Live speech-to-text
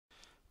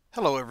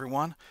Hello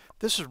everyone,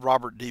 this is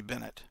Robert D.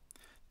 Bennett.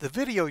 The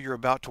video you're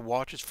about to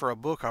watch is for a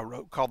book I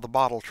wrote called The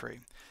Bottle Tree,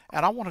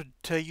 and I wanted to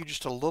tell you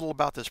just a little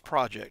about this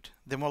project.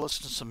 Then we'll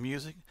listen to some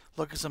music,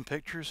 look at some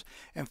pictures,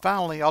 and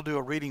finally I'll do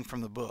a reading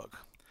from the book.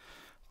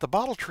 The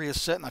Bottle Tree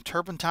is set in a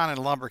turpentine and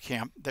lumber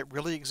camp that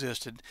really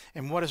existed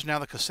in what is now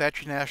the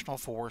Kisatchie National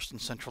Forest in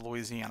central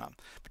Louisiana,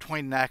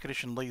 between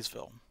Natchitoches and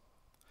Leesville.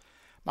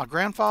 My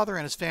grandfather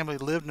and his family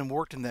lived and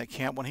worked in that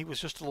camp when he was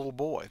just a little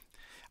boy.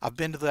 I've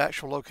been to the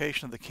actual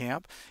location of the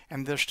camp,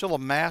 and there's still a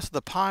mass of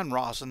the pine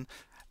rosin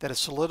that is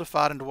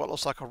solidified into what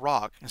looks like a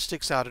rock and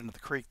sticks out into the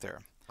creek there.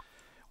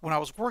 When I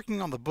was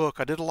working on the book,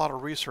 I did a lot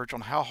of research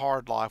on how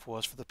hard life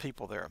was for the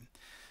people there.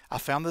 I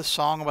found this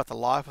song about the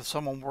life of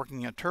someone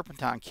working in a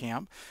turpentine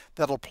camp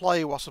that'll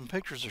play while some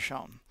pictures are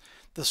shown.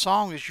 The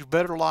song is You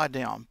Better Lie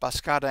Down by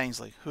Scott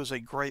Ainsley, who is a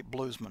great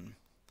bluesman.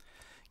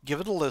 Give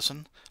it a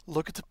listen,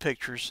 look at the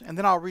pictures, and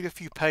then I'll read a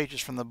few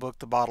pages from the book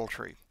The Bottle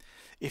Tree.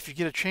 If you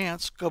get a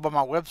chance, go by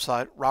my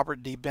website,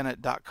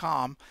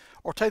 robertdbennett.com,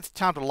 or take the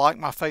time to like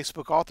my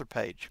Facebook author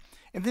page,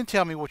 and then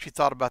tell me what you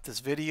thought about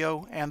this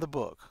video and the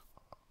book.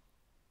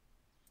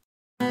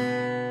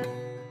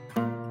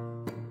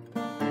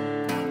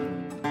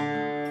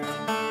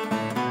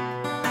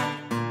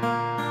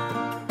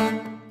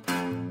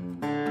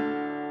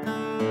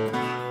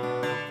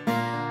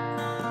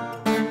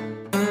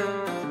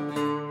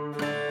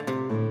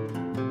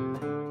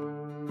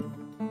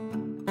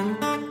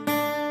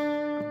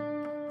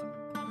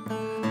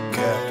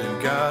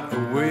 Got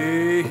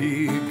away,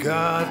 he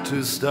got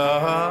to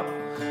stop,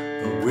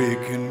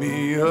 waking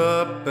me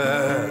up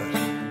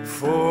at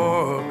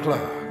 4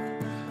 o'clock.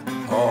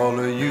 All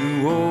of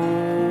you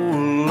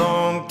old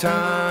long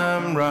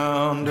time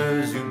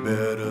rounders, you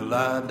better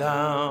lie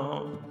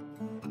down.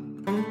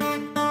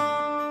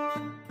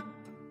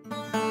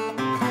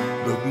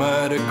 Look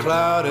mighty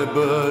cloudy,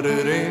 but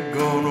it ain't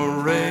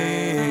gonna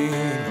rain.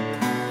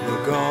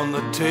 Look on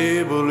the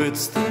table,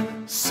 it's the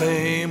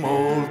same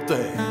old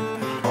thing.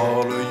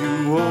 All of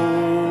you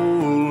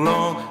old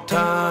long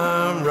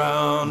time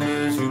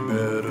rounders, you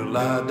better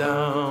lie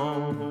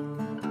down.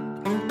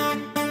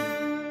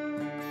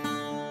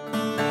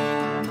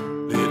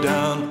 Lay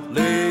down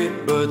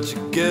late, but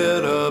you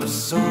get up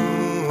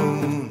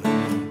soon.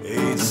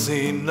 Ain't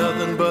seen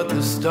nothing but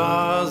the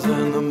stars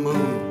and the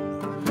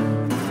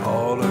moon.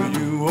 All of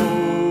you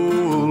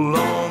old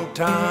long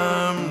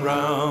time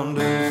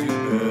rounders,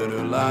 you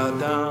better lie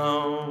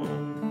down.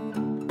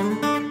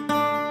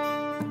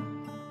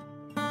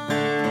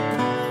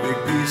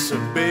 Piece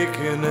of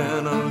bacon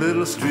and a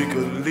little streak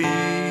of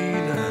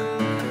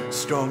lean,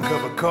 strong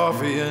cup of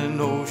coffee and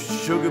no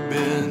sugar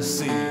been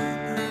seen.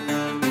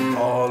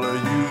 All of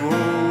you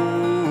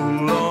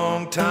old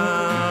long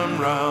time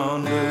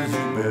rounders,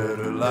 you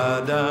better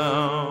lie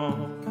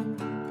down.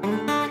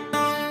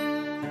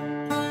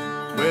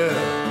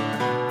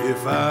 Well,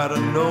 if I'd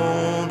have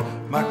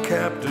known my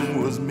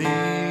captain was mean,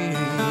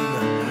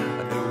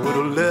 I would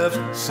have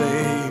left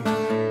St.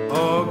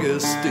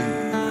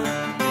 Augustine.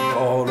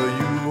 All of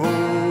you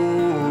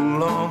old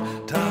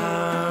long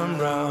time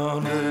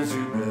rounders,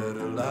 you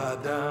better lie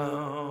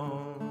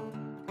down.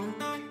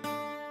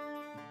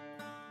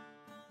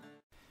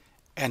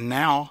 And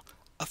now,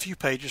 a few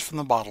pages from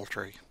The Bottle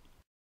Tree.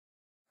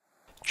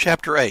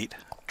 Chapter 8,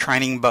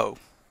 Training Bo.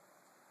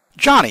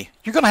 Johnny,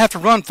 you're going to have to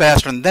run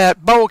faster than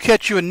that. Bo will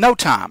catch you in no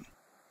time.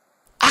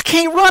 I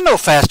can't run no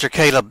faster,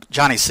 Caleb,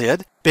 Johnny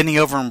said, bending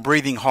over and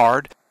breathing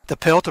hard, the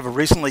pelt of a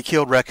recently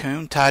killed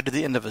raccoon tied to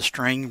the end of a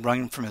string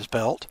running from his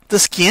belt. The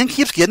skin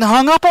keeps getting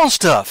hung up on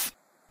stuff.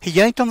 He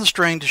yanked on the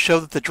string to show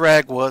that the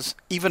drag was,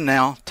 even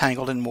now,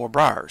 tangled in more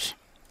briars.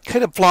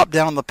 Caleb flopped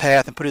down on the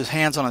path and put his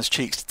hands on his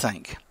cheeks to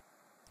think.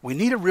 We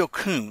need a real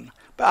coon,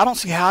 but I don't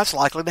see how it's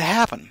likely to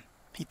happen.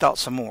 He thought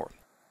some more.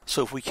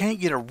 So if we can't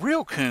get a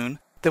real coon,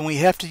 then we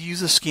have to use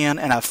the skin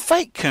and a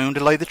fake coon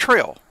to lay the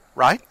trail,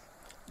 right?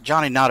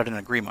 Johnny nodded in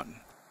agreement.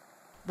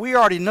 We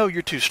already know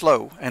you're too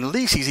slow, and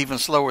Lisey's even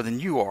slower than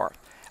you are.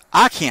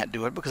 I can't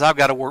do it because I've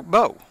got to work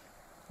Bo.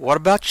 What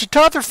about your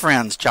t'other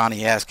friends?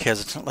 Johnny asked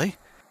hesitantly.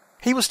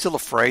 He was still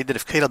afraid that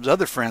if Caleb's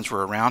other friends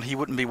were around, he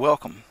wouldn't be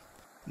welcome.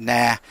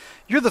 Nah,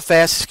 you're the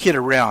fastest kid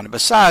around, and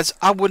besides,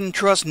 I wouldn't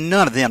trust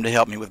none of them to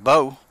help me with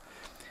Bo.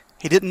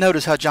 He didn't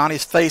notice how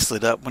Johnny's face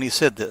lit up when he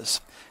said this.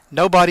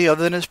 Nobody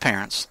other than his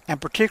parents, and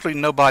particularly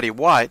nobody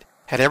white,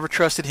 had ever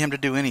trusted him to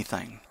do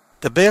anything.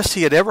 The best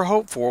he had ever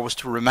hoped for was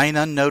to remain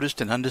unnoticed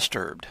and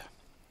undisturbed.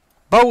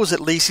 Bo was at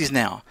Lisey's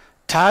now,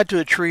 tied to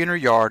a tree in her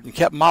yard and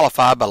kept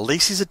mollified by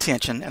Lisey's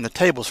attention and the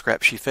table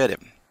scraps she fed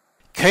him.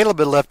 Caleb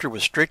had left her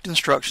with strict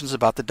instructions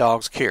about the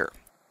dog's care.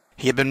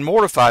 He had been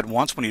mortified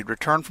once when he had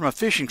returned from a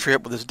fishing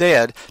trip with his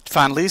dad to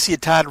find Lisey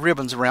had tied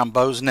ribbons around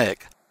Bo's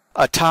neck,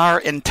 attire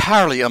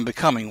entirely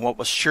unbecoming what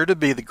was sure to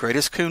be the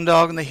greatest coon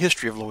dog in the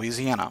history of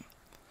Louisiana.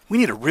 We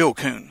need a real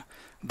coon.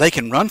 They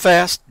can run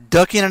fast,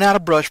 duck in and out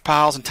of brush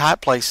piles and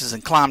tight places,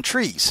 and climb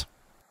trees.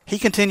 He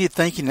continued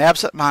thinking and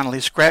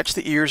absent-mindedly scratched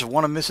the ears of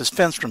one of Mrs.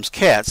 Fenstrom's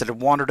cats that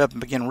had wandered up and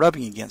began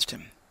rubbing against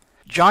him.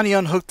 Johnny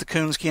unhooked the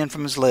coonskin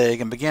from his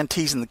leg and began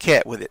teasing the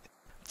cat with it.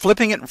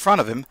 flipping it in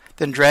front of him,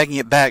 then dragging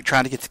it back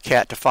trying to get the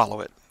cat to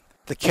follow it.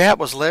 The cat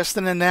was less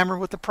than enamored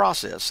with the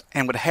process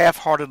and would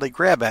half-heartedly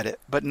grab at it,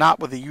 but not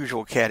with the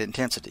usual cat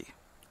intensity.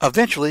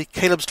 Eventually,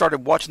 Caleb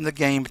started watching the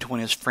game between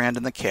his friend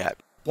and the cat,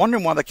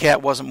 wondering why the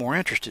cat wasn't more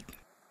interested.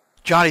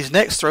 Johnny's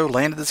next throw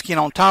landed the skin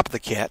on top of the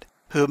cat,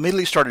 who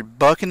immediately started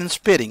bucking and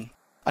spitting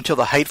until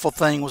the hateful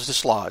thing was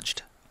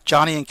dislodged.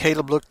 Johnny and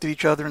Caleb looked at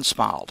each other and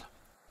smiled.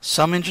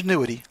 Some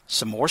ingenuity,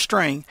 some more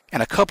string,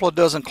 and a couple of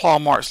dozen claw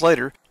marks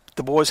later,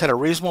 the boys had a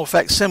reasonable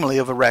facsimile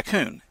of a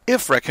raccoon,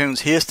 if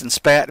raccoons hissed and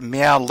spat and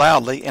meowed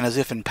loudly and as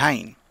if in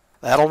pain.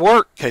 "That'll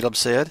work," Caleb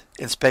said,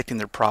 inspecting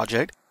their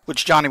project,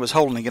 which Johnny was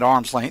holding at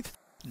arm's length,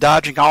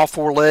 dodging all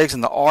four legs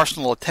and the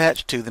arsenal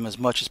attached to them as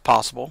much as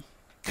possible.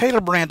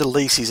 Caleb ran to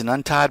Lisey's and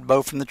untied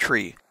Bo from the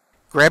tree,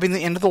 grabbing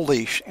the end of the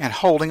leash and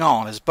holding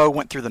on as Bo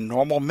went through the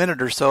normal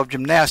minute or so of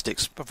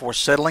gymnastics before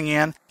settling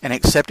in and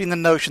accepting the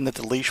notion that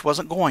the leash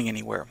wasn't going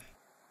anywhere.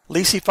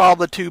 Lisey followed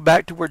the two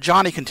back to where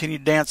Johnny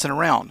continued dancing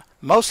around,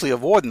 mostly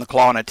avoiding the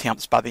clawing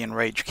attempts by the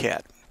enraged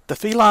cat. The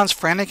feline's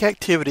frantic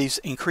activities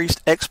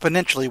increased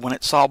exponentially when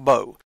it saw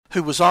Bo,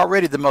 who was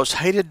already the most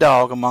hated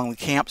dog among the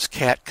camp's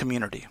cat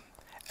community.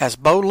 As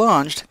Bo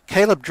lunged,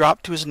 Caleb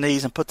dropped to his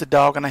knees and put the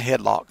dog in a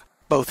headlock,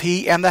 both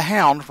he and the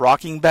hound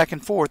rocking back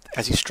and forth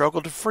as he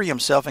struggled to free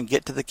himself and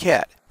get to the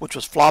cat, which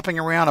was flopping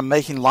around and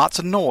making lots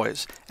of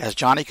noise as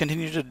Johnny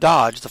continued to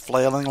dodge the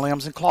flailing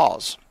limbs and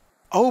claws.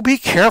 "Oh, be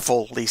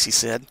careful," Lisey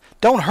said.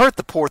 "Don't hurt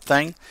the poor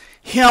thing."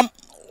 "Him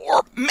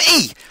or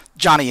me?"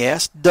 Johnny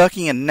asked,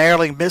 ducking and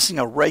narrowly missing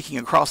a raking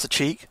across the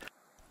cheek.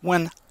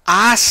 "When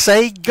I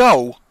say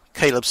go,"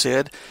 Caleb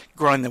said,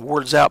 growing the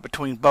words out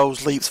between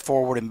Bo's leaps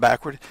forward and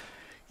backward,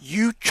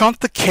 "you chunk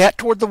the cat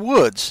toward the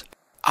woods.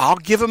 I'll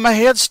give him a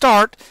head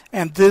start,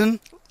 and then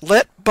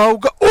let Bo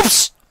go."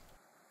 Oops!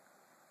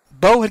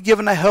 Bo had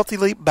given a healthy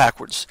leap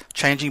backwards,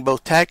 changing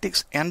both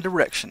tactics and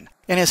direction,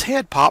 and his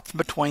head popped from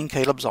between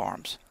Caleb's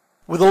arms.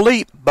 With a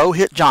leap, Bo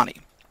hit Johnny.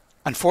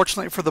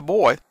 Unfortunately for the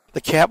boy, the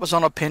cat was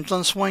on a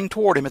pendulum swing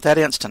toward him at that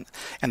instant,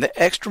 and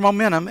the extra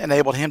momentum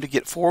enabled him to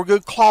get 4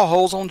 good claw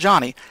holes on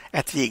Johnny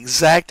at the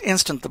exact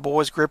instant the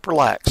boy's grip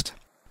relaxed.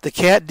 The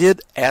cat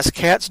did as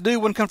cats do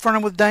when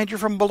confronted with danger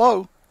from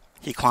below.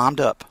 He climbed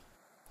up.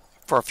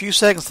 For a few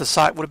seconds the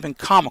sight would have been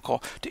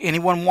comical to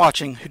anyone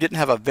watching who didn't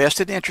have a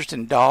vested interest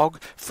in dog,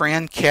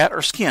 friend, cat,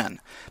 or skin,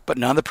 but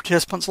none of the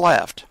participants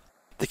laughed.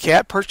 The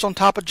cat perched on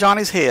top of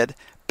Johnny's head,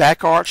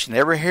 back arched and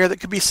every hair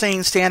that could be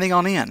seen standing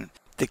on end.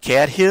 The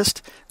cat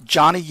hissed,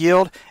 Johnny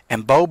yelled,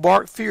 and Bo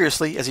barked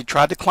furiously as he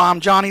tried to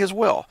climb Johnny as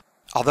well,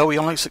 although he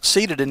only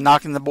succeeded in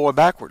knocking the boy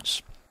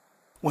backwards.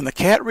 When the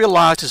cat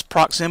realized his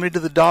proximity to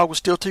the dog was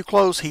still too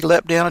close, he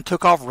leapt down and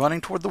took off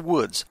running toward the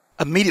woods,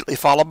 immediately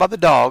followed by the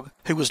dog,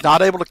 who was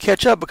not able to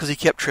catch up because he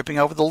kept tripping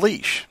over the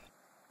leash.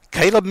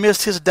 Caleb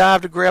missed his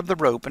dive to grab the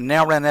rope and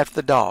now ran after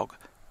the dog,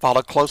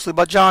 followed closely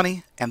by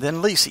Johnny and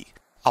then Lisey,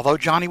 although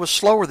Johnny was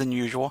slower than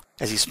usual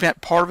as he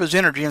spent part of his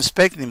energy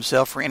inspecting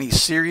himself for any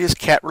serious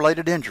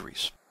cat-related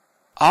injuries.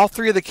 All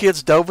three of the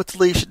kids dove with the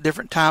leash at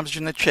different times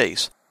during the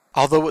chase,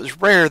 although it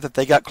was rare that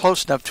they got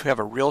close enough to have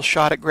a real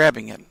shot at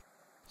grabbing it.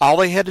 All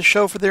they had to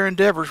show for their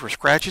endeavors were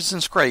scratches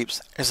and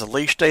scrapes as the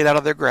leash stayed out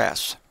of their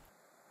grasp.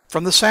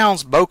 From the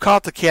sounds, Bo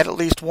caught the cat at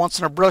least once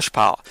in a brush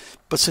pile,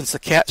 but since the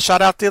cat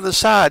shot out the other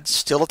side,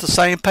 still at the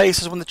same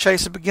pace as when the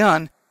chase had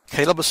begun,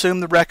 Caleb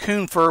assumed the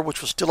raccoon fur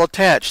which was still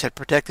attached had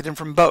protected him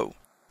from Bo.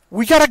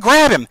 "We gotta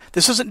grab him!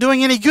 This isn't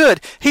doing any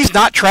good! He's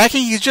not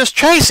tracking, he's just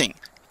chasing!"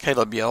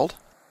 Caleb yelled.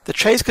 The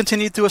chase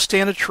continued through a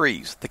stand of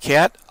trees, the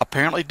cat,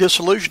 apparently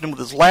disillusioned with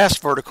his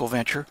last vertical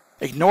venture,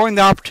 ignoring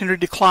the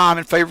opportunity to climb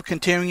in favor of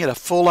continuing at a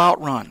full-out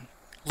run.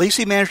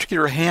 Lisey managed to get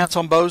her hands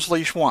on Bo's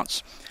leash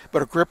once, but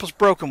her grip was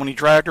broken when he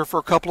dragged her for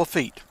a couple of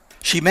feet.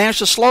 She managed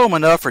to slow him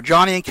enough for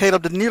Johnny and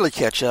Caleb to nearly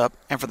catch up,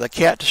 and for the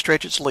cat to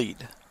stretch its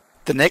lead.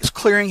 The next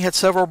clearing had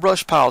several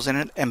brush piles in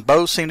it, and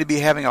Bo seemed to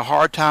be having a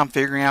hard time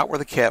figuring out where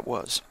the cat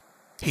was.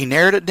 He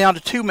narrowed it down to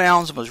 2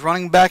 mounds and was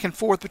running back and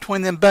forth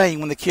between them baying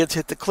when the kids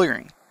hit the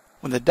clearing.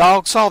 When the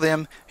dog saw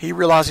them, he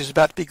realized he was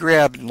about to be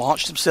grabbed and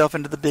launched himself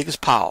into the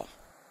biggest pile.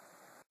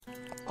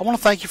 I want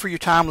to thank you for your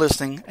time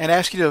listening and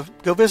ask you to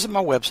go visit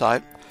my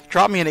website,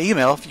 drop me an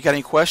email if you got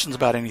any questions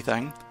about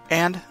anything,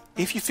 and,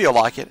 if you feel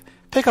like it,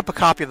 pick up a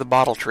copy of The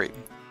Bottle Tree.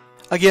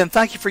 Again,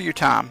 thank you for your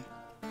time,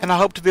 and I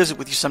hope to visit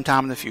with you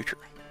sometime in the future.